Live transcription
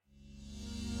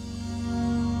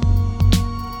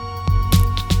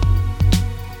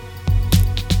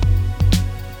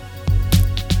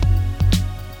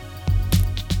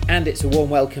And it's a warm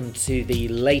welcome to the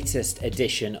latest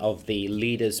edition of the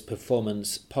Leaders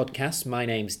Performance Podcast. My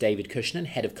name's David Cushnan,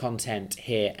 Head of Content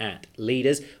here at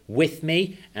Leaders. With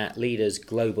me at Leaders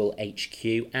Global HQ,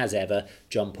 as ever,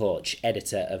 John Porch,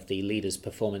 Editor of the Leaders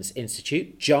Performance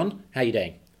Institute. John, how are you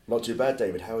doing? Not too bad,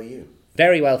 David. How are you?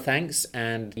 Very well, thanks.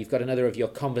 And you've got another of your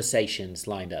conversations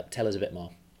lined up. Tell us a bit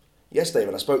more. Yes,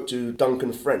 David. I spoke to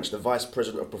Duncan French, the Vice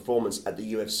President of Performance at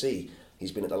the UFC.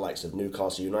 He's been at the likes of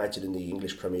Newcastle United in the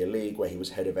English Premier League, where he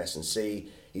was head of S&C.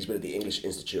 He's been at the English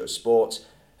Institute of Sport,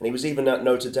 and he was even at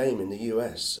Notre Dame in the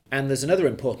US. And there's another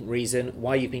important reason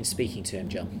why you've been speaking to him,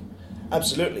 John.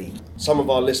 Absolutely. Some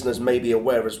of our listeners may be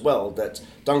aware as well that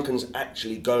Duncan's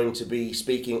actually going to be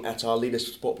speaking at our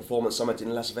Leaders Sport Performance Summit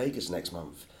in Las Vegas next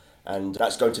month. And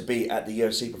that's going to be at the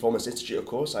UFC Performance Institute, of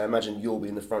course. I imagine you'll be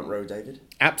in the front row, David.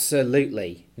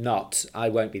 Absolutely not. I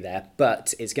won't be there,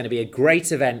 but it's going to be a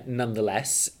great event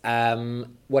nonetheless.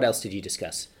 What else did you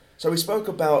discuss? So we spoke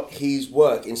about his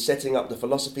work in setting up the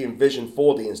philosophy and vision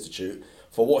for the Institute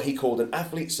for what he called an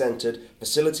athlete-centred,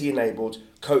 facility-enabled,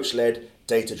 coach-led,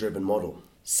 data-driven model.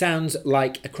 Sounds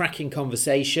like a cracking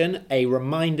conversation. A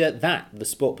reminder that the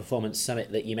Sport Performance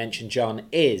Summit that you mentioned, John,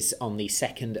 is on the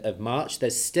 2nd of March.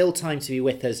 There's still time to be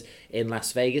with us in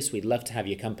Las Vegas. We'd love to have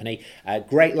your company. A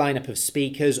great lineup of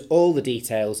speakers, all the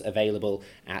details available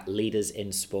at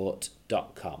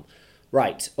leadersinsport.com.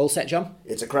 Right, all set, John?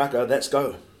 It's a cracker. Let's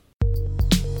go.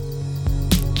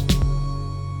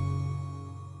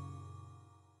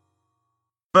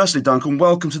 Firstly, Duncan,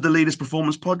 welcome to the Leaders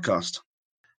Performance Podcast.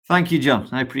 Thank you, John.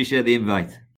 I appreciate the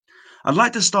invite. I'd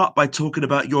like to start by talking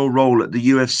about your role at the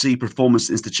UFC Performance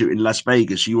Institute in Las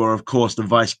Vegas. You are, of course, the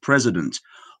vice president.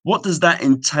 What does that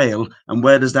entail and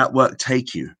where does that work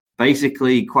take you?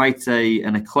 Basically, quite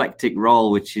an eclectic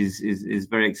role, which is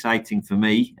very exciting for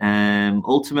me.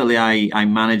 Ultimately, I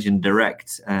manage and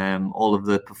direct all of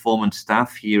the performance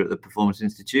staff here at the Performance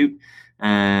Institute.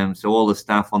 So all the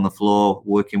staff on the floor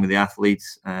working with the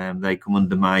athletes, they come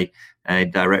under my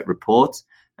direct report.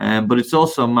 But it's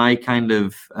also my kind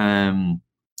of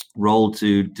role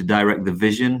to direct the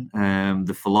vision,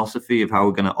 the philosophy of how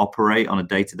we're going to operate on a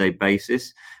day-to-day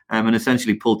basis, and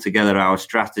essentially pull together our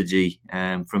strategy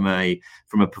from a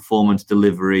performance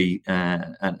delivery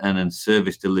and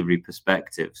service delivery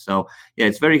perspective. So yeah,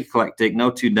 it's very eclectic.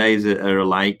 No 2 days are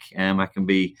alike. I can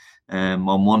be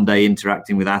on one day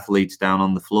interacting with athletes down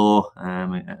on the floor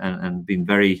and being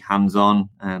very hands-on.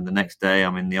 And the next day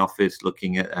I'm in the office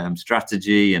looking at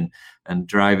strategy and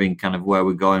driving kind of where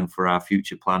we're going for our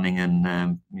future planning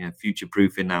and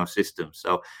future-proofing our system.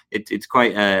 So it's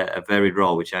quite a varied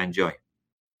role, which I enjoy.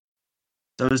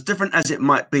 So as different as it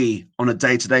might be on a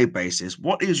day-to-day basis,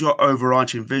 what is your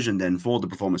overarching vision then for the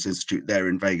Performance Institute there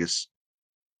in Vegas?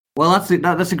 Well,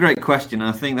 that's a great question.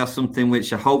 I think that's something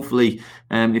which hopefully,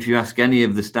 if you ask any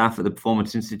of the staff at the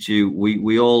Performance Institute,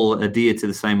 we all adhere to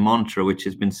the same mantra which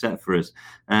has been set for us.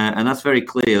 And that's very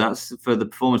clear. That's for the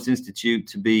Performance Institute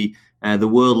to be the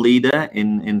world leader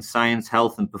in science,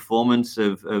 health and performance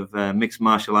of mixed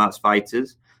martial arts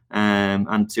fighters,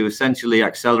 and to essentially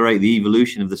accelerate the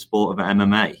evolution of the sport of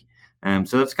MMA.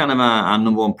 So that's kind of our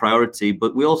number one priority.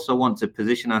 But we also want to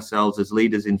position ourselves as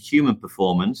leaders in human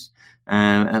performance,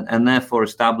 and therefore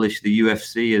establish the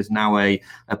UFC as now a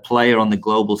player on the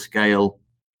global scale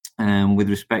with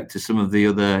respect to some of the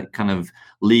other kind of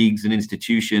leagues and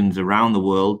institutions around the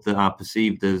world that are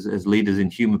perceived as leaders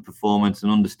in human performance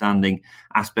and understanding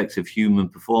aspects of human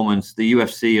performance. The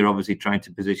UFC are obviously trying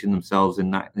to position themselves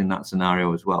in that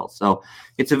scenario as well. So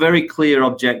it's a very clear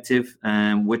objective.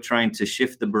 We're trying to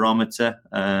shift the barometer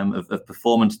of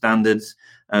performance standards,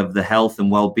 of the health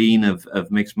and well-being of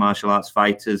mixed martial arts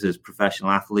fighters as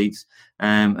professional athletes,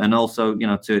 and also,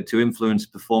 to influence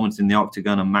performance in the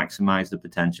octagon and maximize the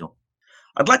potential.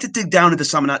 I'd like to dig down into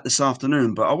some of that this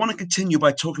afternoon, but I want to continue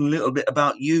by talking a little bit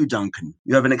about you, Duncan.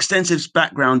 You have an extensive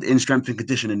background in strength and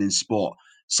conditioning in sport.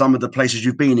 Some of the places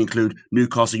you've been include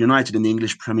Newcastle United in the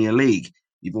English Premier League.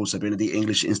 You've also been at the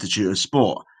English Institute of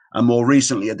Sport, and more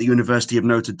recently at the University of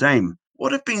Notre Dame.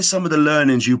 What have been some of the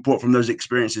learnings you brought from those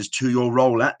experiences to your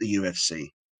role at the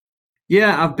UFC?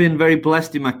 Yeah, I've been very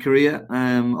blessed in my career.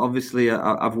 Obviously,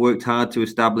 I've worked hard to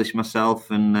establish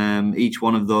myself, and each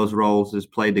one of those roles has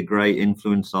played a great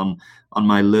influence on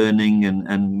my learning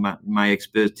and my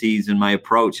expertise and my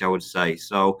approach, I would say.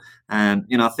 So,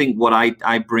 I think what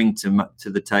I bring to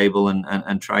the table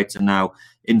and try to now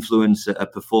influence a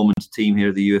performance team here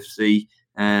at the UFC,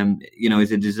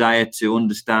 is a desire to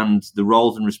understand the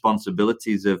roles and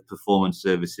responsibilities of performance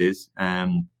services,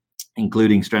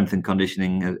 including strength and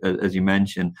conditioning, as you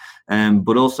mentioned,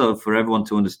 but also for everyone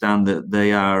to understand that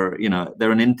they are,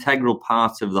 they're an integral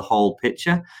part of the whole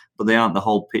picture, but they aren't the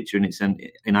whole picture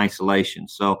in isolation.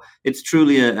 So it's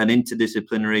truly an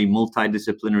interdisciplinary,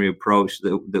 multidisciplinary approach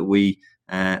that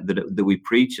we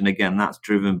preach. And again, that's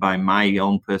driven by my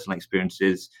own personal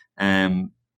experiences,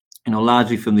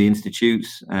 largely from the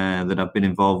institutes that I've been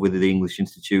involved with, the English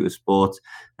Institute of Sport.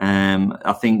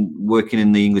 I think working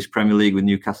in the English Premier League with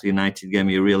Newcastle United gave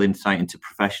me a real insight into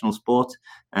professional sport,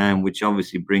 which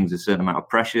obviously brings a certain amount of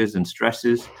pressures and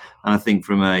stresses. And I think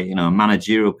from a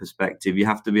managerial perspective, you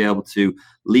have to be able to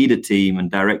lead a team and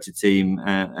direct a team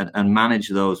and manage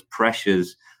those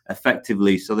pressures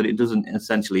effectively, so that it doesn't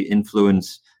essentially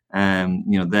influence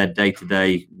their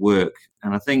day-to-day work.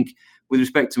 And I think, with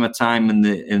respect to my time in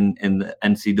the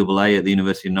NCAA at the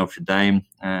University of Notre Dame,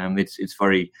 it's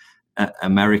very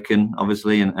American,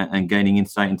 obviously, and gaining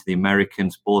insight into the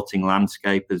American sporting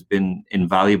landscape has been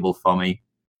invaluable for me.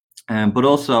 But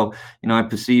also, I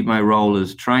perceive my role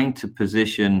as trying to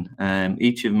position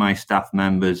each of my staff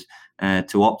members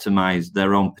to optimize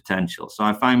their own potential. So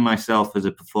I find myself as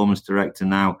a performance director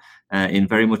now in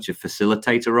very much a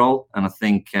facilitator role, and I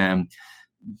think.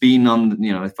 Being on,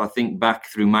 if I think back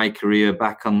through my career,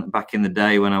 back in the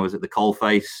day when I was at the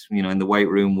coalface, in the weight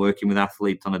room, working with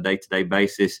athletes on a day-to-day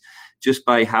basis, just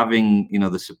by having,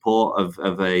 the support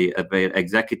of a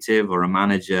executive or a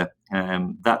manager,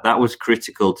 that was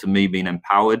critical to me being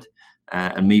empowered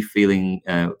and me feeling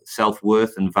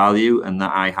self-worth and value, and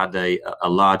that I had a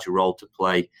larger role to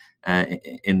play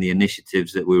in the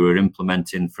initiatives that we were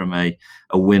implementing from a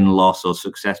win, loss or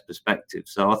success perspective.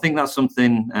 So I think that's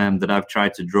something that I've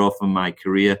tried to draw from my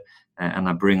career and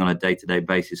I bring on a day-to-day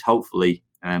basis, hopefully,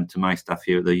 to my staff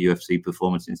here at the UFC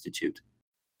Performance Institute.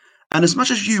 And as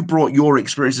much as you brought your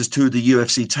experiences to the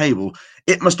UFC table,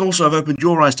 it must also have opened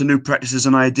your eyes to new practices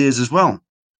and ideas as well.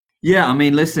 Yeah, I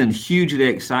mean, listen, hugely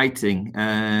exciting.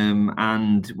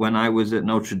 And when I was at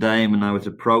Notre Dame and I was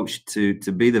approached to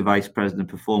be the vice president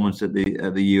of performance at the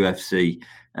UFC,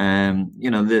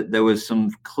 there was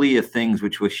some clear things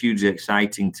which were hugely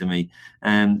exciting to me.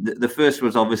 The first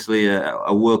was obviously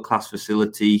a world-class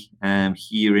facility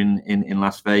here in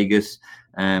Las Vegas,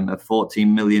 a $14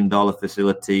 million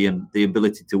facility, and the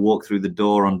ability to walk through the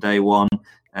door on day one.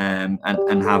 And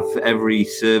have every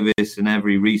service and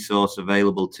every resource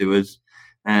available to us.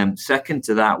 Second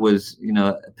to that was,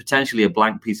 potentially a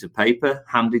blank piece of paper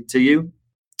handed to you,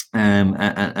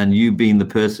 and you being the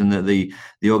person that the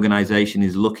organization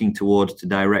is looking towards to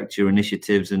direct your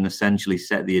initiatives and essentially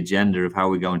set the agenda of how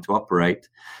we're going to operate.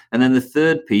 And then the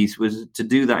third piece was to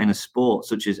do that in a sport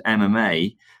such as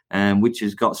MMA, which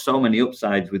has got so many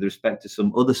upsides with respect to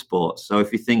some other sports. So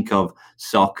if you think of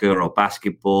soccer or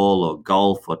basketball or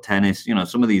golf or tennis,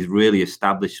 some of these really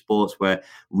established sports where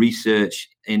research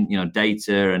in,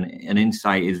 data and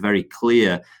insight is very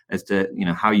clear as to,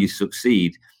 how you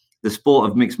succeed. The sport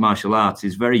of mixed martial arts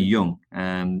is very young.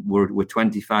 We're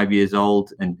 25 years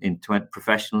old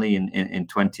professionally in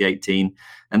 2018.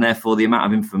 And therefore the amount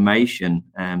of information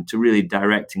to really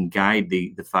direct and guide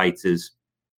the fighters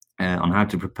on how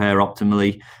to prepare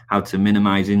optimally, how to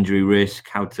minimize injury risk,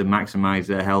 how to maximize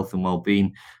their health and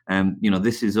well-being.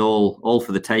 This is all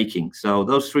for the taking. So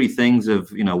those three things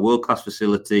of, world-class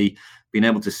facility, being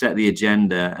able to set the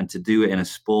agenda and to do it in a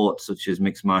sport such as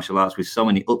mixed martial arts with so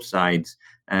many upsides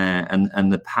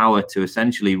and the power to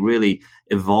essentially really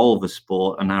evolve a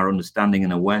sport and our understanding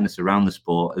and awareness around the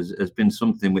sport has been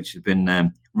something which has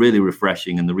been really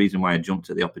refreshing, and the reason why I jumped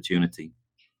at the opportunity.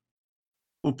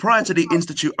 Well, prior to the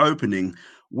Institute opening,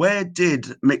 where did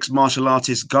mixed martial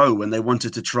artists go when they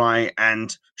wanted to try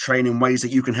and train in ways that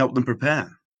you can help them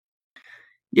prepare?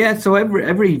 Yeah, so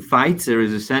every fighter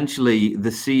is essentially the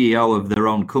CEO of their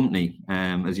own company,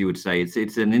 as you would say.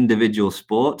 It's an individual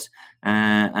sport,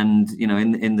 and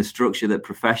in the structure that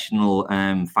professional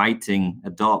fighting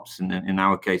adopts, and in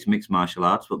our case mixed martial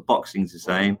arts, but boxing's the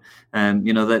same.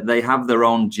 They have their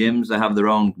own gyms, they have their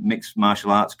own mixed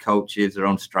martial arts coaches, their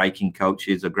own striking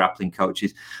coaches or grappling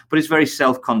coaches, but it's very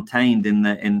self-contained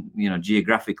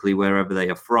geographically wherever they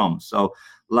are from. So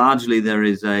largely there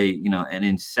is an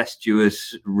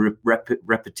incestuous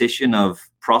repetition of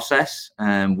process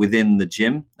within the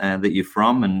gym that you're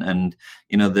from, and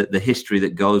the history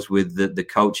that goes with the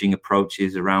coaching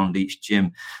approaches around each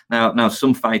gym. Now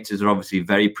some fighters are obviously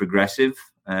very progressive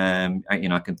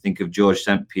I can think of George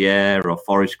St. Pierre or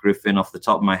Forrest Griffin off the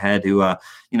top of my head, who are,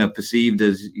 perceived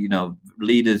as,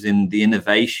 leaders in the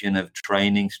innovation of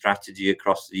training strategy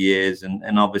across the years.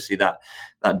 And obviously that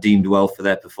deemed well for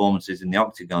their performances in the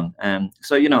octagon.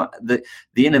 So, the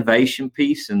innovation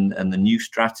piece and the new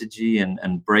strategy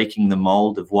and breaking the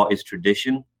mold of what is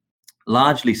tradition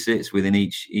largely sits within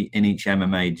each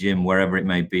MMA gym, wherever it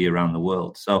may be around the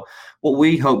world. So what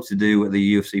we hope to do at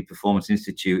the UFC Performance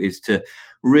Institute is to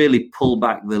really pull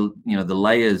back the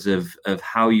layers of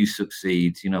how you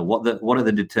succeed. What are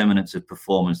the determinants of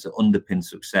performance that underpin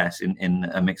success in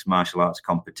a mixed martial arts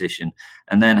competition,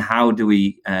 and then how do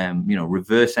we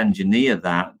reverse engineer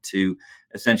that to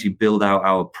essentially build out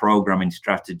our programming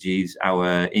strategies,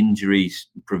 our injury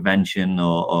prevention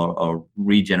or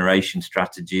regeneration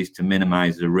strategies to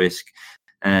minimize the risk,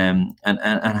 and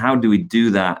how do we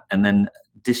do that and then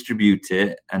distribute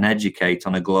it and educate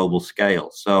on a global scale.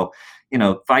 So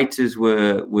fighters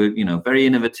were very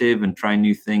innovative and trying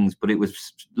new things, but it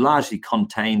was largely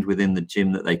contained within the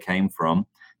gym that they came from,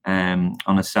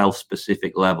 on a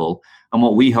self-specific level. And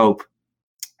what we hope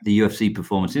the UFC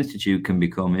Performance Institute can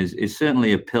become is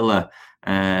certainly a pillar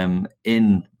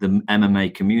in the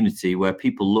MMA community, where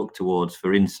people look towards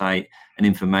for insight and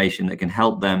information that can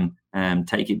help them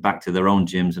take it back to their own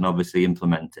gyms and obviously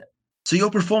implement it. So your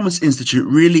Performance Institute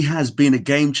really has been a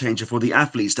game changer for the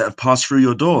athletes that have passed through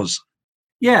your doors.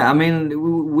 Yeah, I mean,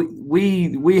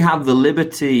 we have the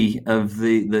liberty of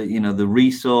the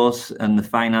resource and the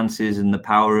finances and the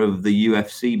power of the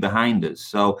UFC behind us.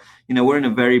 So, we're in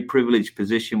a very privileged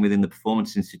position within the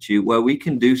Performance Institute where we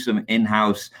can do some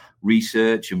in-house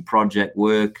research and project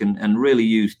work and really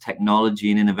use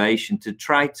technology and innovation to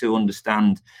try to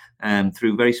understand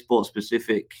through very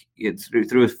sport-specific,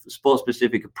 through a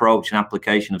sport-specific approach and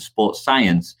application of sports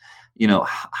science,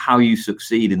 how you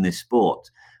succeed in this sport.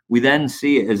 We then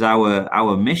see it as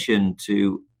our mission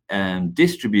to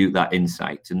distribute that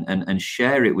insight and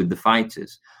share it with the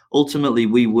fighters. Ultimately,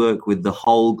 we work with the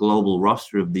whole global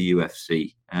roster of the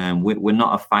UFC. We're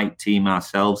not a fight team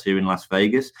ourselves here in Las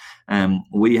Vegas.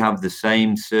 We have the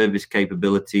same service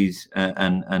capabilities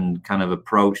and kind of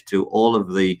approach to all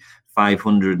of the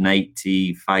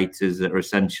 580 fighters that are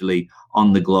essentially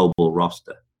on the global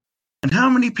roster. And how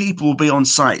many people will be on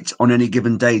site on any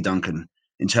given day, Duncan,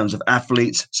 in terms of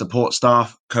athletes, support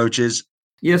staff, coaches?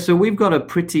 Yeah, so we've got a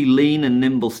pretty lean and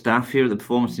nimble staff here at the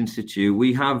Performance Institute.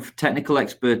 We have technical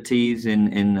expertise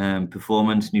in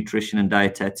performance, nutrition and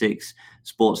dietetics,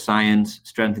 sports science,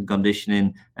 strength and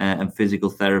conditioning, and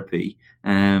physical therapy.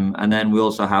 And then we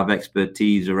also have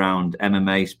expertise around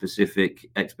MMA specific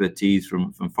expertise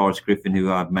from Forrest Griffin,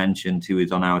 who I've mentioned, who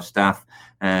is on our staff,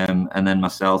 and then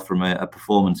myself from a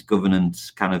performance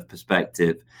governance kind of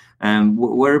perspective.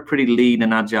 We're a pretty lean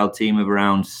and agile team of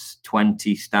around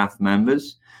 20 staff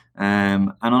members.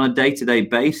 And on a day-to-day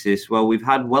basis, well, we've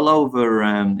had well over,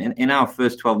 in our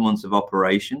first 12 months of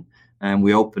operation,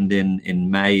 we opened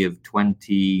in May of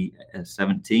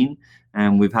 2017,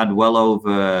 and we've had well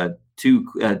over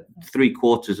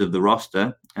 3/4 of the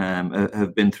roster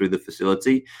have been through the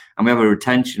facility, and we have a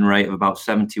retention rate of about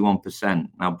 71%.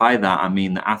 Now, by that, I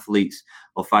mean the athletes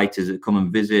or fighters that come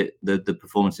and visit the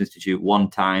Performance Institute one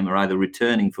time are either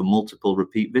returning for multiple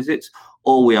repeat visits,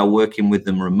 or we are working with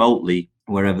them remotely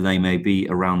wherever they may be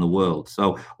around the world.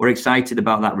 So we're excited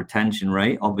about that retention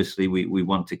rate. Obviously, we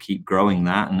want to keep growing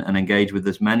that and engage with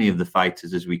as many of the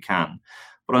fighters as we can.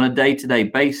 But on a day-to-day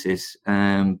basis,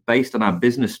 based on our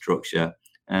business structure,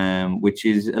 which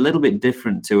is a little bit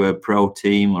different to a pro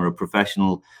team or a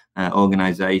professional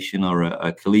organization or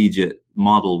a collegiate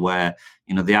model where,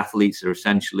 the athletes are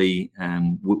essentially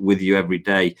with you every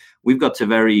day. We've got a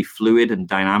very fluid and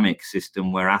dynamic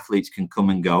system where athletes can come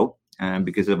and go.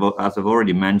 Because as I've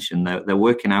already mentioned, they're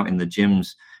working out in the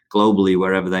gyms globally,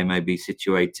 wherever they may be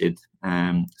situated.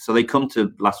 So they come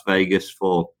to Las Vegas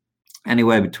for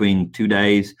anywhere between 2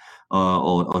 days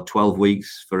or 12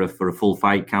 weeks for a full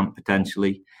fight camp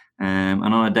potentially. And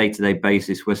on a day-to-day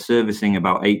basis, we're servicing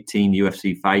about 18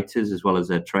 UFC fighters as well as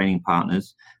their training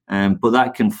partners. But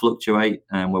that can fluctuate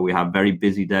where we have very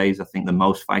busy days. I think the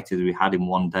most fighters we had in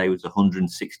one day was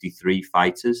 163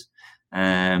 fighters.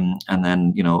 And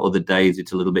then, other days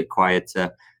it's a little bit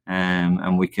quieter,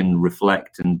 and we can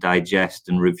reflect and digest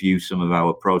and review some of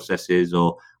our processes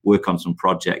or work on some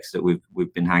projects that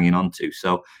we've been hanging on to.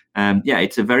 So,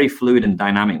 it's a very fluid and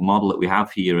dynamic model that we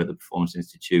have here at the Performance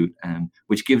Institute,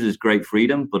 which gives us great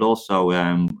freedom. But also,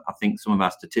 I think some of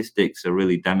our statistics are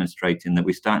really demonstrating that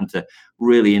we're starting to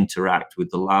really interact with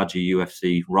the larger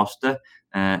UFC roster.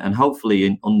 And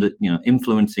hopefully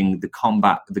influencing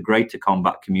the greater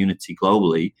combat community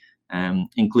globally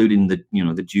including the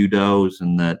judos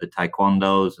and the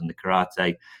taekwondos and the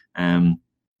karate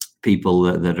people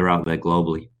that are out there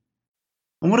globally.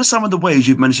 And what are some of the ways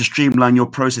you've managed to streamline your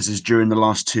processes during the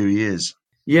last 2 years?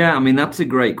 Yeah, I mean, that's a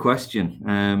great question.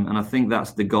 And I think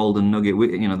that's the golden nugget.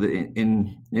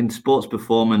 In sports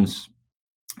performance,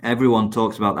 everyone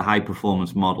talks about the high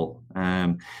performance model.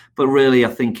 But really, I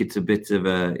think it's a bit of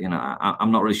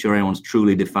I'm not really sure anyone's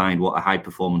truly defined what a high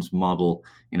performance model,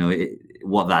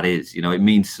 what that is. It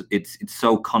means it's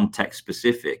so context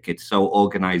specific. It's so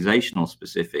organizational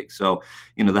specific. So,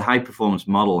 the high performance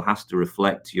model has to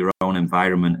reflect your own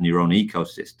environment and your own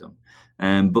ecosystem.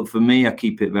 But for me, I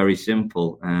keep it very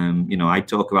simple. I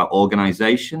talk about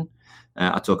organization,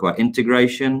 I talk about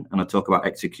integration, and I talk about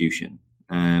execution.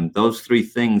 Those three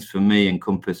things for me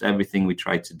encompass everything we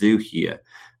try to do here,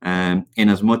 in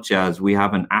as much as we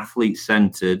have an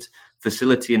athlete-centered,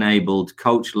 facility-enabled,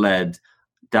 coach-led,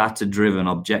 data-driven,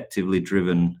 objectively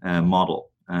driven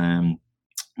model.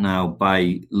 Now,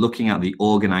 by looking at the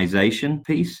organization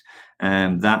piece,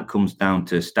 that comes down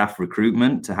to staff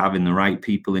recruitment, to having the right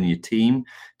people in your team,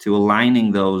 to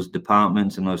aligning those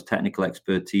departments and those technical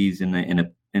expertise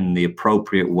in the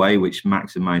appropriate way, which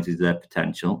maximizes their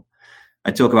potential. I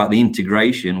talk about the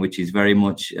integration, which is very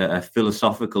much a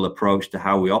philosophical approach to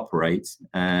how we operate.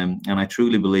 And I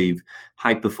truly believe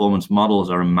high performance models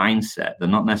are a mindset. They're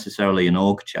not necessarily an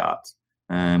org chart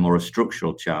or a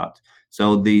structural chart.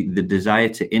 So the desire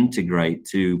to integrate,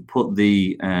 to put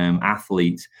the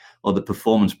athlete or the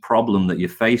performance problem that you're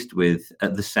faced with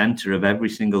at the center of every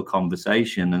single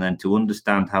conversation, and then to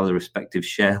understand how the respective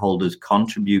shareholders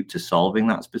contribute to solving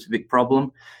that specific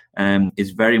problem,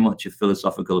 is very much a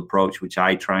philosophical approach, which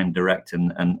I try and direct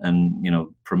and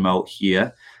promote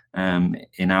here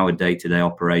in our day-to-day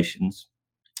operations.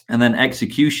 And then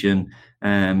execution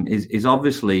is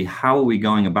obviously, how are we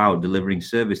going about delivering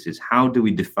services? How do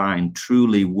we define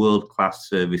truly world-class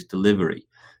service delivery?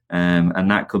 And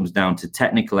that comes down to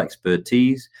technical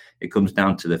expertise. It comes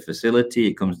down to the facility.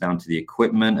 It comes down to the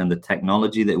equipment and the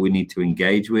technology that we need to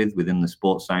engage with within the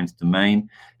sports science domain.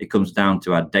 It comes down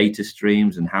to our data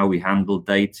streams and how we handle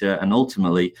data. And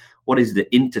ultimately, what is the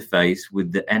interface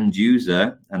with the end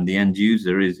user? And the end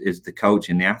user is the coach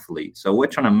and the athlete. So we're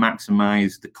trying to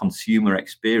maximize the consumer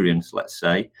experience, let's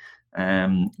say,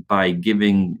 by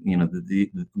giving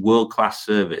the world-class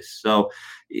service. So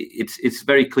it's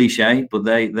very cliche, but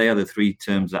they are the three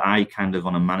terms that I kind of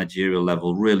on a managerial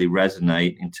level really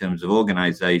resonate in terms of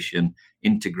organization,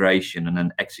 integration, and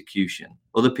then execution.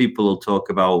 Other people will talk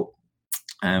about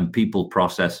people,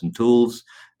 process, and tools,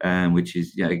 which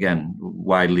is again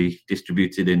widely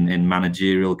distributed in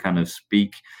managerial kind of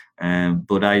speak.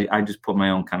 But I just put my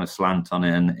own kind of slant on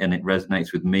it, and it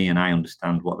resonates with me, and I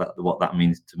understand what that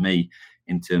means to me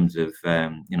in terms of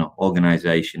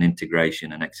organization,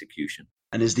 integration, and execution.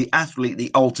 And is the athlete the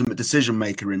ultimate decision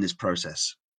maker in this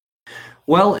process?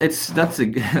 Well, that's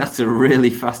a really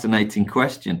fascinating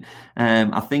question.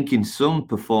 I think in some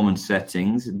performance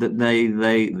settings that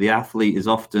the athlete is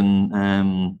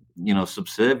often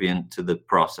subservient to the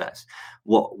process.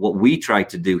 What we try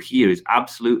to do here is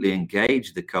absolutely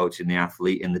engage the coach and the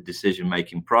athlete in the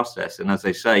decision-making process. And as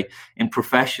I say, in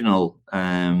professional,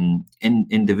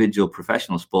 individual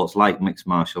professional sports like mixed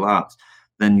martial arts,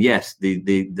 then yes,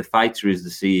 the fighter is the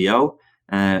CEO,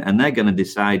 and they're going to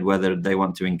decide whether they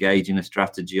want to engage in a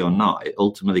strategy or not. It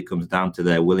ultimately comes down to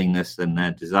their willingness and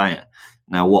their desire.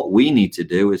 Now, what we need to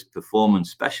do as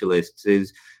performance specialists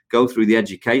is go through the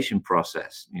education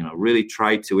process, really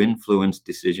try to influence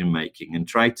decision making and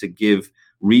try to give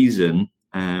reason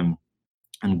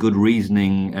and good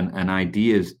reasoning and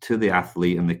ideas to the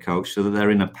athlete and the coach so that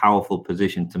they're in a powerful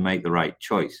position to make the right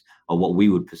choice, or what we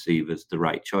would perceive as the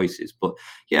right choices. But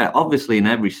yeah, obviously in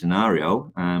every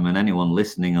scenario, and anyone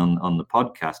listening on the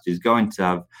podcast is going to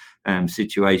have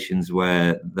situations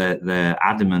where they're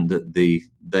adamant that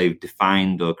they've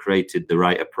defined or created the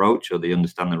right approach, or they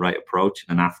understand the right approach,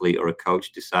 and an athlete or a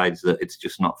coach decides that it's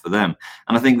just not for them.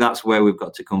 And I think that's where we've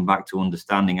got to come back to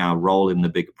understanding our role in the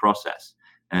bigger process.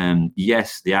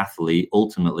 Yes, the athlete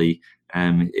ultimately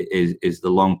is the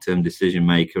long-term decision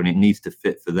maker, and it needs to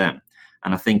fit for them.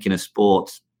 And I think in a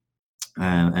sport,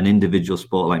 an individual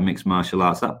sport like mixed martial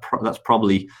arts, that's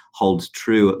probably holds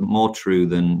true, more true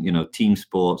than team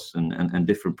sports and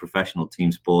different professional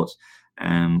team sports,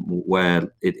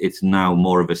 where it's now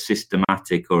more of a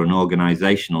systematic or an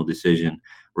organizational decision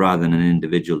rather than an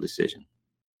individual decision.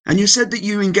 And you said that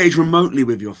you engage remotely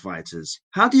with your fighters.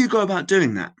 How do you go about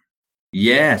doing that?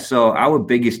 Yeah, so our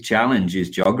biggest challenge is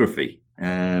geography.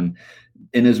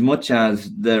 in as much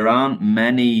as there aren't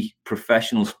many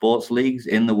professional sports leagues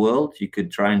in the world, you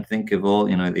could try and think of all,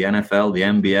 the NFL, the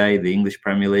NBA, the English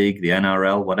Premier League, the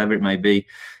NRL, whatever it may be.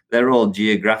 They're all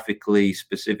geographically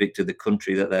specific to the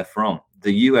country that they're from.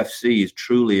 The UFC is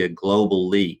truly a global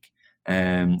league.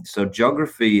 So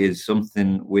geography is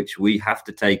something which we have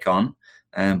to take on.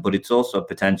 But it's also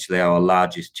potentially our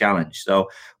largest challenge. So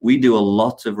we do a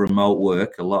lot of remote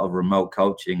work, a lot of remote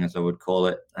coaching, as I would call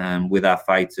it, with our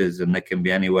fighters, and they can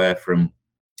be anywhere from,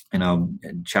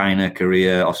 China,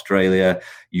 Korea, Australia,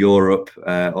 Europe,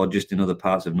 or just in other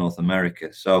parts of North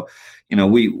America. So, it's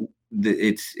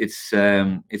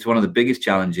one of the biggest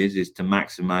challenges is to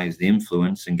maximize the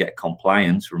influence and get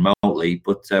compliance remotely.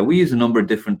 But we use a number of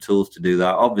different tools to do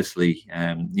that. Obviously,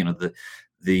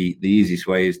 the easiest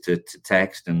way is to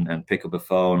text and pick up a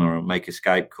phone or make a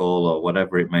Skype call or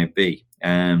whatever it may be.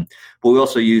 But we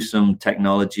also use some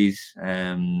technologies.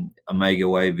 Omega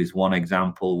Wave is one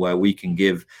example where we can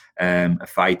give a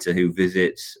fighter who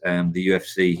visits the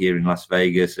UFC here in Las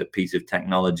Vegas a piece of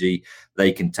technology.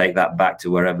 They can take that back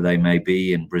to wherever they may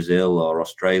be in Brazil or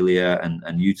Australia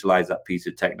and utilize that piece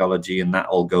of technology, and that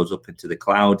all goes up into the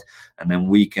cloud. And then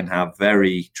we can have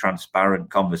very transparent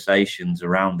conversations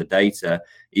around the data,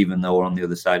 even though we're on the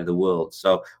other side of the world.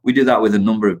 So we do that with a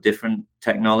number of different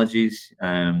technologies.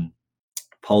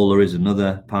 Polar is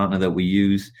another partner that we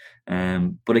use.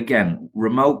 But again,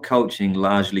 remote coaching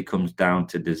largely comes down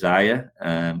to desire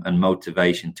and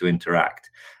motivation to interact.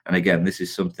 And again, this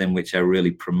is something which I really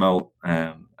promote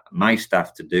my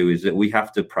staff to do, is that we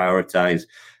have to prioritize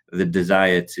the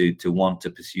desire to want to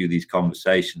pursue these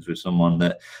conversations with someone.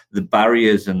 That the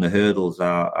barriers and the hurdles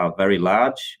are very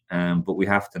large, but we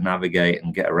have to navigate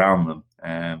and get around them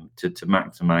to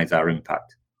maximize our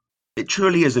impact. It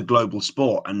truly is a global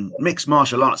sport, and mixed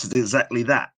martial arts is exactly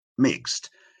that, mixed.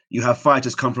 You have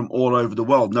fighters come from all over the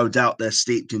world. No doubt they're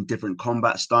steeped in different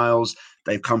combat styles.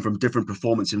 They've come from different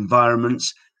performance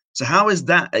environments. So how is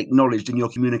that acknowledged in your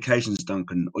communications,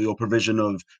 Duncan, or your provision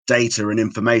of data and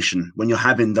information when you're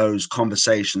having those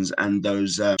conversations and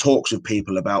those talks with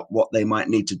people about what they might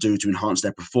need to do to enhance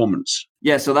their performance?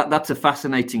 Yeah, so that's a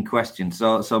fascinating question.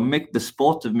 So the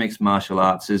sport of mixed martial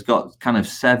arts has got kind of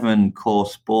 7 core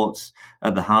sports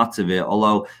at the heart of it.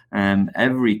 Although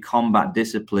every combat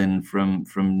discipline from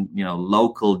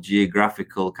local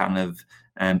geographical kind of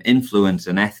influence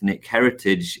and ethnic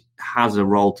heritage has a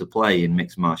role to play in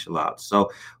mixed martial arts. So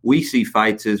we see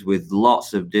fighters with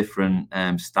lots of different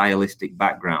stylistic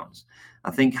backgrounds.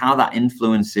 I think how that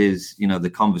influences,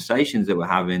 the conversations that we're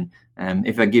having.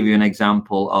 If I give you an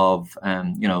example of,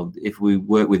 if we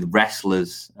work with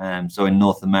wrestlers, so in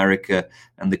North America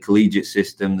and the collegiate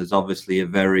system, there's obviously a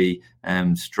very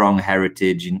strong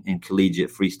heritage in collegiate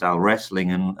freestyle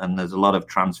wrestling, and there's a lot of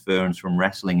transference from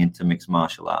wrestling into mixed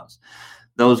martial arts.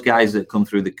 Those guys that come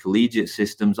through the collegiate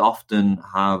systems often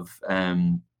have,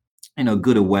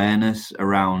 good awareness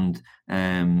around,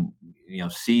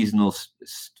 seasonal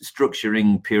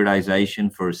structuring,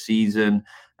 periodization for a season,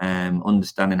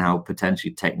 understanding how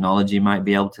potentially technology might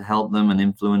be able to help them and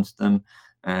influence them.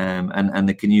 And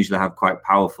they can usually have quite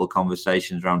powerful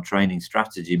conversations around training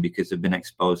strategy because they've been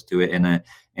exposed to it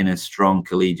in a strong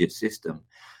collegiate system.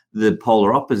 The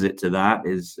polar opposite to that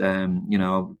is,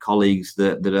 colleagues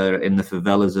that are in the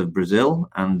favelas of Brazil,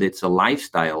 and it's a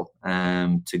lifestyle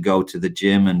to go to the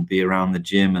gym and be around the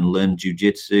gym and learn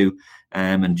jiu-jitsu.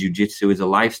 And jiu-jitsu is a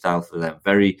lifestyle for them.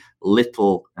 Very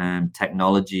little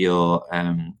technology or,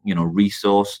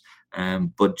 resource,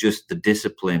 but just the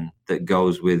discipline that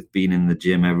goes with being in the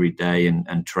gym every day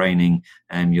and training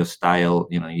your style,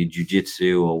 your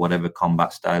jiu-jitsu or whatever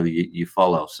combat style you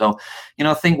follow. So,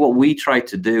 I think what we try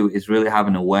to do is really have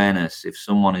an awareness if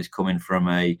someone is coming from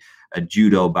a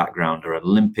judo background or an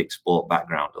Olympic sport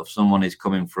background, or if someone is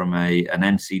coming from an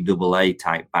NCAA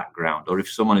type background, or if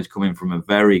someone is coming from a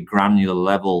very granular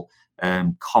level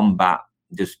combat,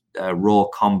 just raw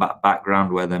combat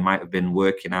background where they might have been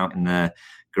working out in their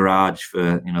garage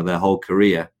for their whole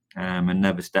career and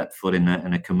never stepped foot in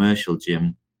a commercial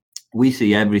gym. We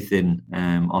see everything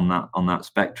on that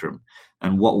spectrum.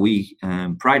 And what we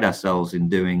pride ourselves in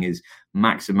doing is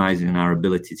maximizing our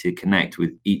ability to connect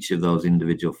with each of those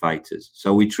individual fighters.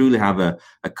 So we truly have a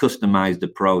customized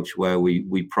approach where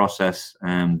we process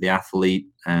the athlete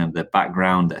their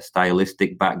background, their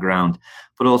stylistic background,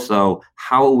 but also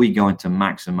how are we going to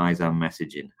maximize our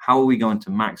messaging? How are we going to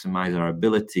maximize our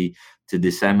ability to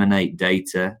disseminate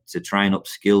data, to try and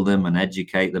upskill them and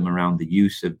educate them around the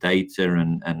use of data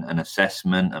and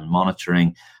assessment and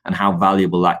monitoring, and how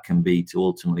valuable that can be to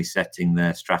ultimately setting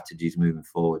their strategies moving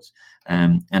forwards.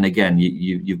 And again,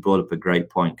 you've brought up a great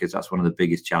point, because that's one of the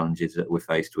biggest challenges that we're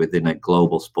faced with in a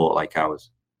global sport like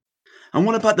ours. And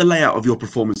what about the layout of your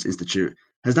Performance Institute?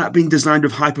 Has that been designed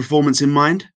with high performance in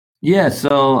mind? Yeah,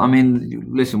 so I mean,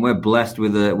 listen, we're blessed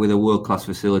with a world-class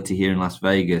facility here in Las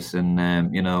Vegas, and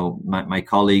my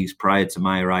colleagues, prior to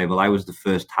my arrival, I was the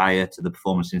first hire to the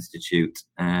Performance Institute.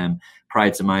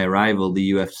 Prior to my arrival,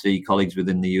 the UFC colleagues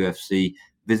within the UFC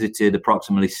visited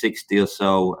approximately 60 or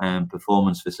so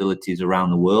performance facilities around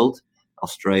the world: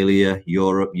 Australia,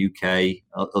 Europe, UK,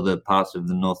 other parts of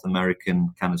the North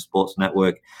American kind of sports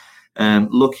network,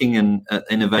 looking at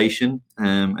innovation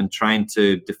and trying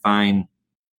to define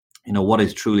what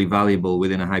is truly valuable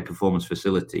within a high performance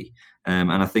facility.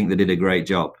 And I think they did a great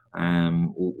job.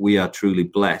 We are truly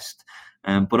blessed.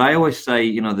 But I always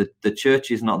say, the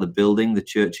church is not the building, the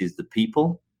church is the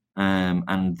people.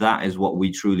 And that is what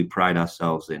we truly pride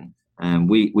ourselves in.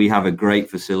 We have a great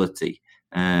facility,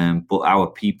 but our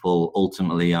people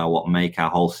ultimately are what make our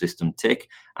whole system tick.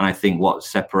 And I think what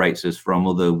separates us from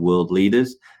other world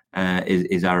leaders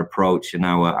is our approach and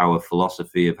our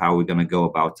philosophy of how we're going to go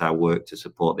about our work to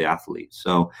support the athletes.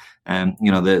 So,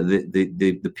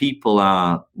 the people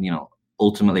are,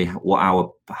 ultimately what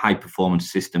our high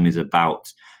performance system is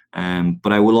about.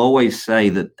 But I will always say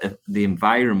that the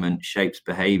environment shapes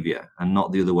behavior and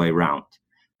not the other way around.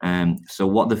 So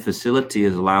what the facility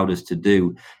has allowed us to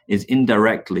do is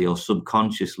indirectly or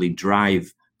subconsciously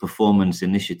drive performance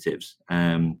initiatives.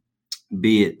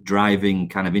 Be it driving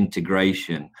kind of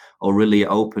integration or really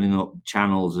opening up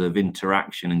channels of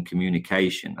interaction and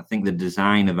communication. I think the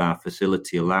design of our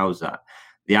facility allows that.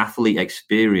 The athlete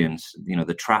experience,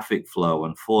 the traffic flow,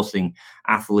 and forcing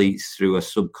athletes through a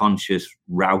subconscious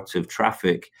route of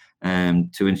traffic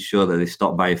to ensure that they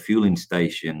stop by a fueling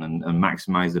station and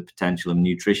maximize the potential of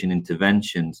nutrition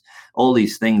interventions. All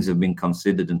these things have been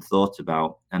considered and thought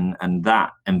about, and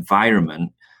that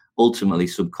environment ultimately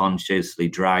subconsciously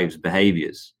drives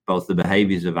behaviors, both the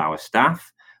behaviors of our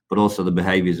staff, but also the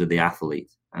behaviors of the athlete.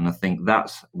 And I think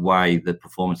that's why the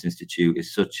Performance Institute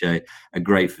is such a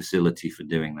great facility for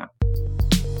doing that.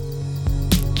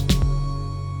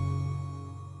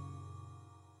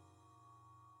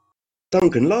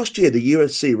 Duncan, last year the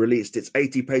UFC released its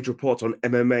 80-page report on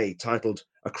MMA titled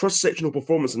A Cross-Sectional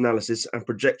Performance Analysis and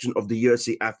Projection of the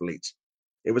UFC Athlete.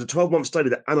 It was a 12-month study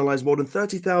that analysed more than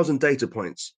 30,000 data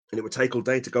points, and it would take all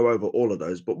day to go over all of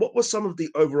those. But what were some of the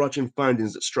overarching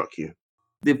findings that struck you?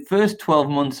 The first 12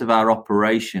 months of our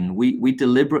operation, we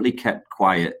deliberately kept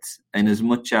quiet, in as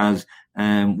much as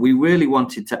we really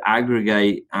wanted to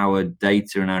aggregate our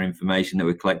data and our information that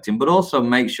we're collecting, but also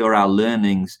make sure our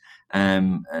learnings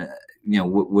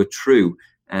were true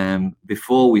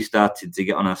before we started to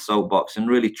get on our soapbox and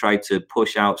really try to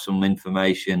push out some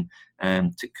information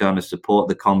to kind of support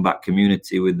the combat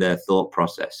community with their thought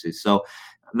processes. So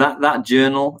that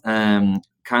journal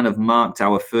kind of marked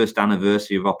our first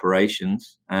anniversary of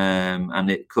operations, and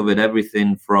it covered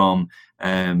everything from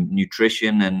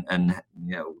nutrition and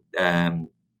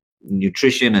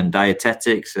nutrition and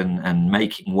dietetics and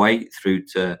making weight, through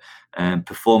to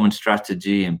performance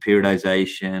strategy and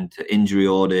periodization, to injury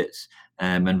audits,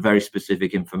 and very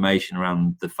specific information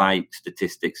around the fight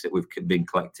statistics that we've been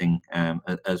collecting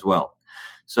as well.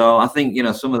 So I think,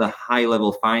 some of the high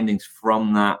level findings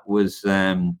from that was,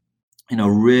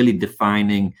 really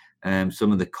defining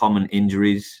some of the common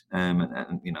injuries. And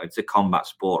it's a combat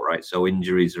sport, right? So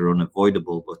injuries are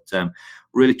unavoidable, but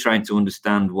really trying to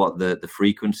understand what the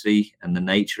frequency and the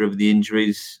nature of the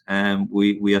injuries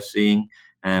we are seeing.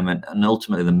 And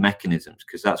ultimately the mechanisms,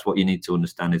 because that's what you need to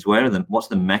understand, is what's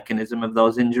the mechanism of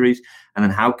those injuries, and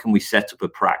then how can we set up a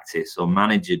practice or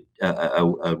manage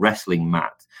a wrestling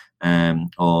mat,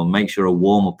 or make sure a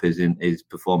warm-up is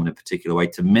performed in a particular way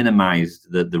to minimize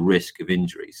the risk of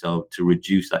injury, so to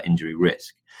reduce that injury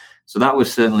risk. So that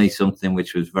was certainly something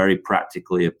which was very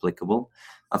practically applicable.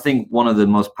 I think one of the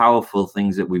most powerful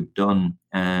things that we've done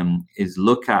is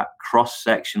look at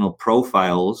cross-sectional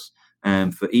profiles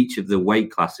for each of the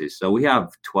weight classes. So we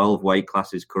have 12 weight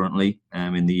classes currently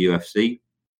in the UFC.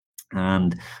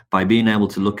 And by being able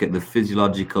to look at the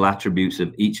physiological attributes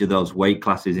of each of those weight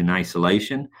classes in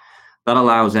isolation, that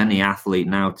allows any athlete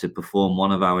now to perform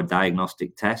one of our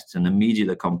diagnostic tests and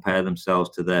immediately compare themselves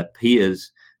to their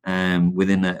peers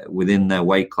within their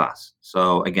weight class.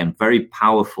 So again, very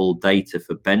powerful data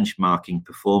for benchmarking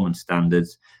performance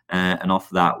standards, and off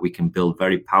that we can build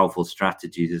very powerful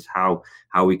strategies as how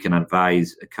we can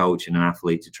advise a coach and an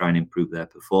athlete to try and improve their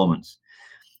performance.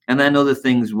 And then other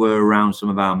things were around some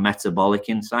of our metabolic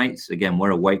insights. Again, we're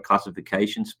a weight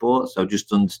classification sport, so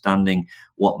just understanding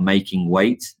what making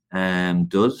weight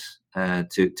does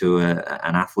to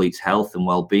an athlete's health and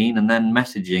well-being, and then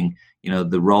messaging,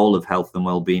 the role of health and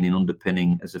well-being in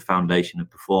underpinning as a foundation of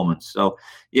performance. So,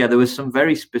 yeah, there was some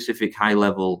very specific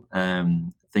high-level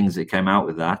things that came out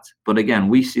with that. But again,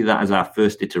 we see that as our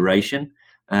first iteration.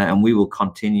 And we will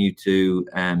continue to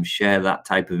share that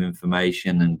type of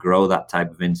information and grow that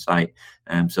type of insight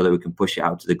so that we can push it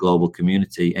out to the global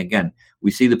community. Again,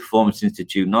 we see the Performance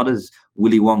Institute not as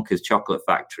Willy Wonka's chocolate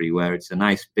factory, where it's a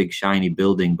nice, big, shiny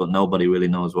building, but nobody really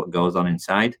knows what goes on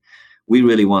inside. We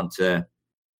really want to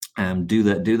do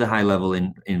the high-level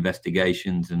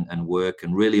investigations and work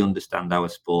and really understand our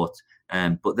sport,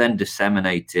 but then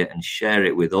disseminate it and share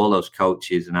it with all those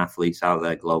coaches and athletes out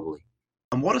there globally.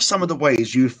 And what are some of the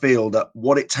ways you feel that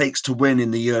what it takes to win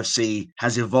in the UFC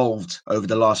has evolved over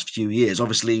the last few years?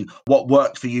 Obviously, what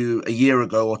worked for you a year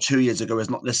ago or 2 years ago is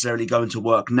not necessarily going to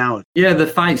work now. Yeah, the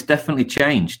fight's definitely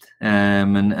changed,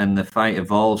 and the fight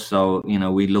evolves. So,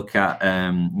 we look at,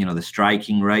 the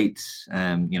striking rates,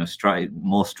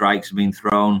 more strikes have been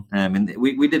thrown. And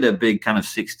we did a big kind of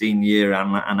 16-year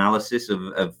analysis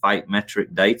of fight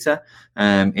metric data.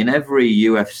 In every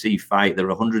UFC fight, there are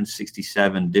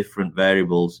 167 different variables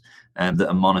that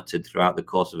are monitored throughout the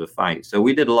course of a fight. So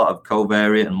we did a lot of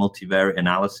covariate and multivariate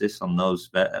analysis on those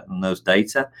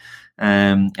data.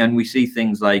 And we see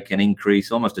things like an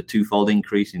increase, almost a twofold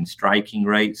increase in striking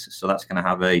rates. So that's going to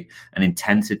have an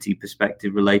intensity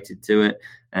perspective related to it.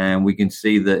 And we can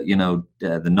see that,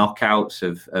 the knockouts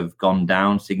have gone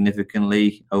down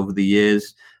significantly over the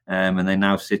years. And they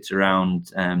now sit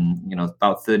around,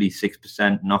 about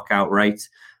 36% knockout rate.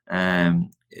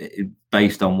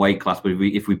 Based on weight class, but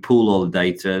if we pool all the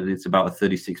data, it's about a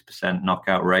 36%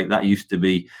 knockout rate. That used to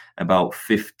be about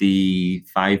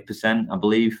 55%, I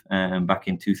believe, back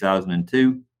in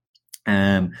 2002.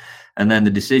 And then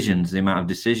the amount of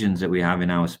decisions that we have in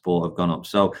our sport have gone up.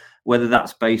 So whether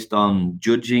that's based on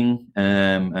judging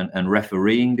and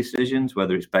refereeing decisions,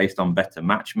 whether it's based on better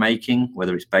matchmaking,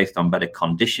 whether it's based on better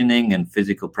conditioning and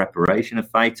physical preparation of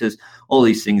fighters, all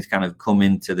these things kind of come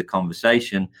into the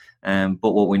conversation.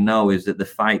 But what we know is that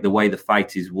the way the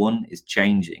fight is won is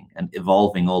changing and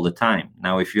evolving all the time.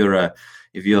 Now, if your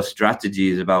strategy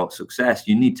is about success,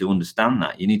 you need to understand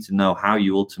that. You need to know how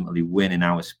you ultimately win in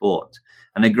our sport.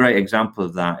 And a great example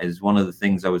of that is one of the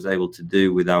things I was able to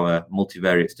do with our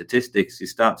multivariate statistics is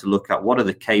start to look at what are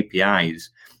the KPIs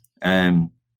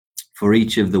for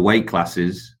each of the weight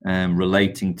classes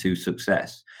relating to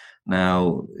success.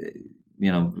 Now,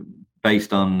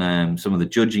 based on some of the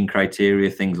judging criteria,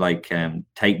 things like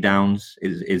takedowns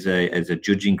is a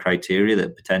judging criteria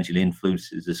that potentially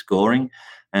influences the scoring.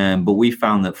 But we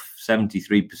found that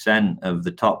 73% of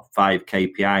the top 5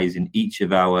 KPIs in each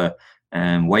of our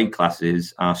weight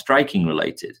classes are striking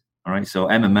related. All right. So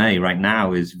MMA right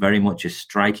now is very much a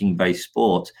striking based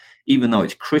sport, even though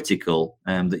it's critical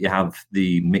that you have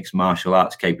the mixed martial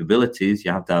arts capabilities.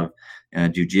 You have to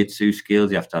have jiu-jitsu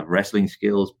skills, you have to have wrestling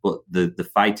skills, but the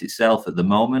fight itself at the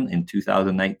moment in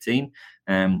 2018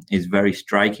 is very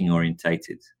striking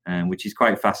orientated, which is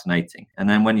quite fascinating. And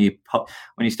then when you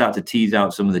start to tease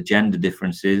out some of the gender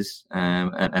differences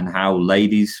and how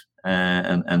ladies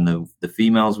and the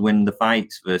females win the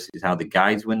fights versus how the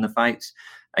guys win the fights,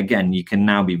 again, you can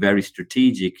now be very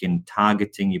strategic in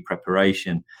targeting your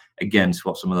preparation against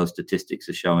what some of those statistics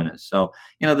are showing us. So,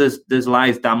 there's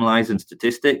lies, damn lies, and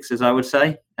statistics, as I would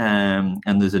say,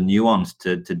 and there's a nuance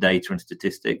to data and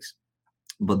statistics.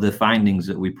 But the findings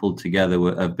that we pulled together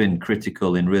have been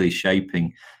critical in really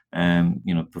shaping,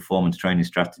 performance training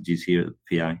strategies here at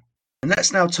the PI. And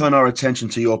let's now turn our attention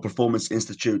to your Performance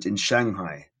Institute in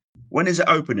Shanghai. When is it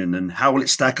opening, and how will it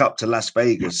stack up to Las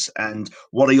Vegas? And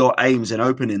what are your aims in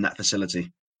opening that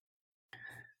facility?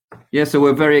 Yeah, so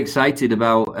we're very excited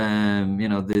about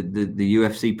the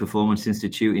UFC Performance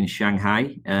Institute in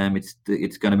Shanghai.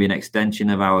 It's going to be an extension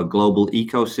of our global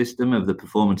ecosystem of the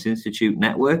Performance Institute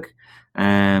network,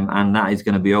 and that is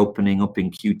going to be opening up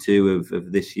in Q2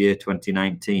 of this year,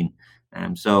 2019.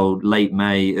 So late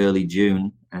May, early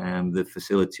June, the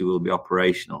facility will be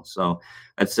operational. So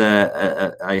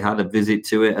I had a visit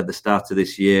to it at the start of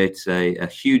this year. It's a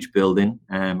huge building.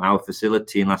 Our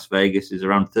facility in Las Vegas is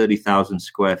around 30,000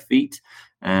 square feet.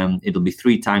 It'll be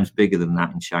 3 times bigger than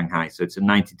that in Shanghai. So it's a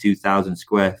 92,000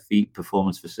 square feet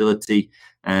performance facility,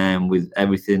 with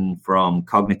everything from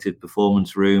cognitive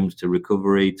performance rooms to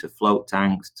recovery to float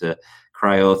tanks to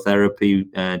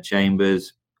cryotherapy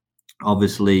chambers.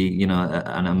 Obviously,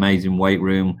 an amazing weight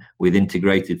room with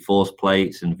integrated force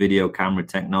plates and video camera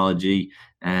technology,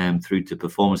 through to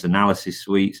performance analysis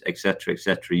suites, etc.,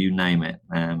 you name it,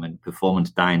 and performance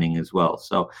dining as well.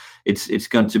 So it's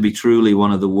going to be truly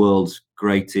one of the world's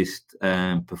greatest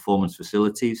performance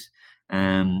facilities,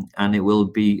 and it will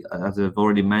be, as I've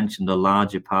already mentioned, a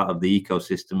larger part of the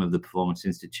ecosystem of the Performance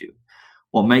Institute.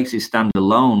 What makes it stand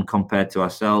alone compared to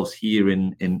ourselves here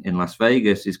in Las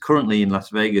Vegas is currently in Las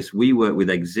Vegas, we work with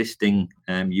existing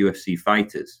UFC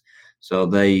fighters. So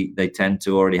they tend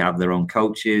to already have their own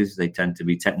coaches. They tend to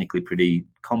be technically pretty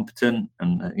competent,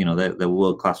 and they're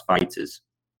world-class fighters.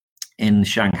 In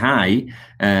Shanghai,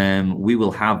 we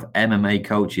will have MMA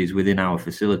coaches within our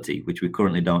facility, which we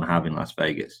currently don't have in Las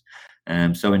Vegas.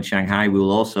 So in Shanghai, we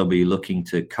will also be looking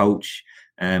to coach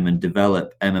and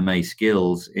develop MMA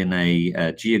skills in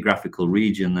a geographical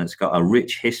region that's got a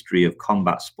rich history of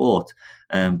combat sport,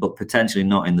 but potentially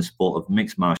not in the sport of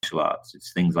mixed martial arts.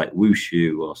 It's things like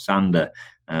wushu or sanda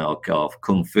or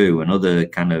kung fu and other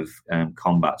kind of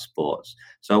combat sports.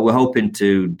 So we're hoping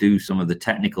to do some of the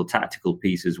technical, tactical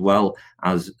piece as well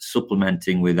as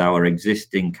supplementing with our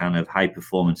existing kind of high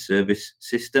performance service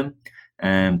system,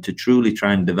 to truly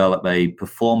try and develop a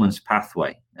performance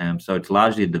pathway. So it's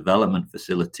largely a development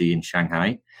facility in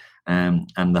Shanghai,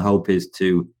 and the hope is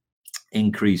to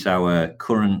increase our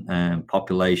current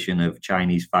population of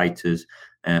Chinese fighters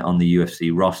on the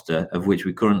UFC roster, of which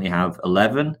we currently have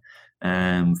 11,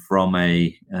 from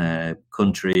a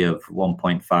country of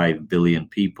 1.5 billion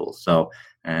people. So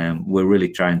we're really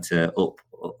trying to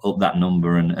up that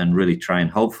number and really try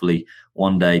and hopefully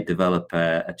one day develop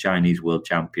a Chinese world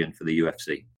champion for the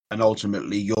UFC. And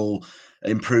ultimately, you'll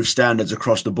improve standards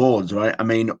across the board, right? I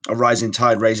mean, a rising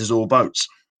tide raises all boats.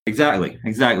 Exactly.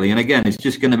 And again, it's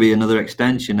just going to be another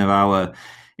extension of our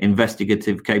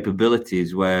investigative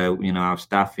capabilities where, our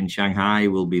staff in Shanghai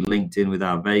will be linked in with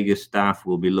our Vegas staff.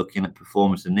 We'll be looking at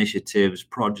performance initiatives,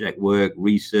 project work,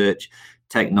 research,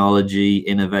 technology,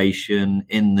 innovation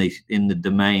in the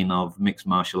domain of mixed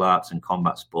martial arts and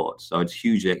combat sports. So it's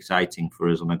hugely exciting for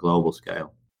us on a global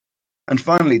scale. And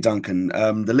finally, Duncan,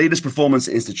 the Leaders Performance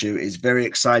Institute is very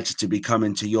excited to be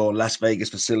coming to your Las Vegas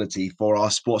facility for our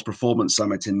Sports Performance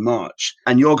Summit in March.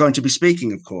 And you're going to be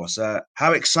speaking, of course.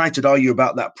 How excited are you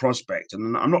about that prospect?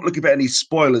 And I'm not looking for any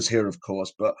spoilers here, of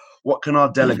course, but what can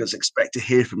our delegates expect to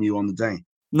hear from you on the day?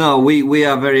 No, we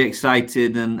are very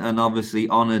excited and obviously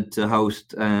honored to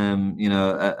host,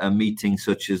 a meeting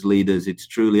such as Leaders. It's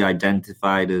truly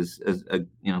identified as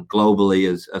globally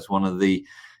as one of the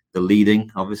leading,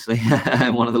 obviously,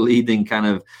 one of the leading kind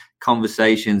of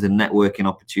conversations and networking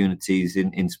opportunities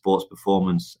in sports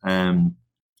performance.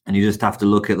 And you just have to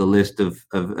look at the list of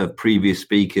previous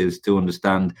speakers to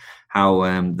understand how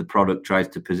the product tries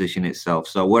to position itself.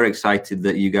 So we're excited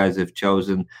that you guys have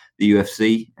chosen the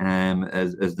UFC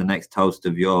as the next host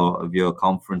of your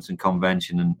conference and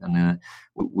convention, and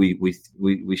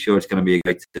we sure it's going to be a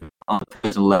great on a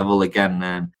personal level.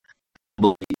 Again,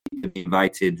 we'll be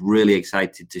invited. Really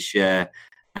excited to share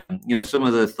some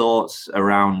of the thoughts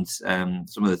around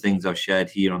some of the things I've shared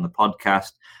here on the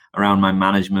podcast, around my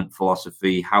management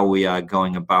philosophy, how we are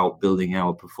going about building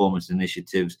our performance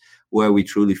initiatives, where we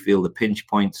truly feel the pinch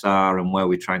points are and where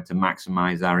we're trying to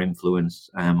maximize our influence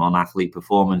on athlete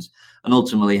performance, and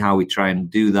ultimately how we try and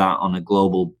do that on a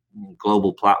global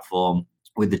platform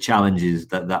with the challenges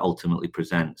that ultimately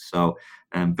presents. So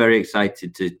I'm very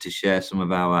excited to share some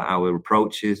of our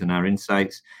approaches and our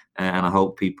insights, and I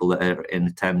hope people that are in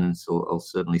attendance will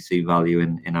certainly see value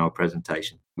in our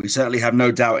presentation. We certainly have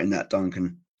no doubt in that,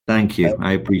 Duncan. Thank you.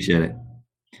 I appreciate it.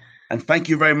 And thank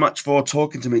you very much for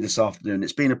talking to me this afternoon.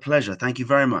 It's been a pleasure. Thank you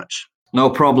very much. No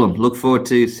problem. Look forward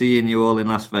to seeing you all in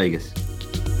Las Vegas.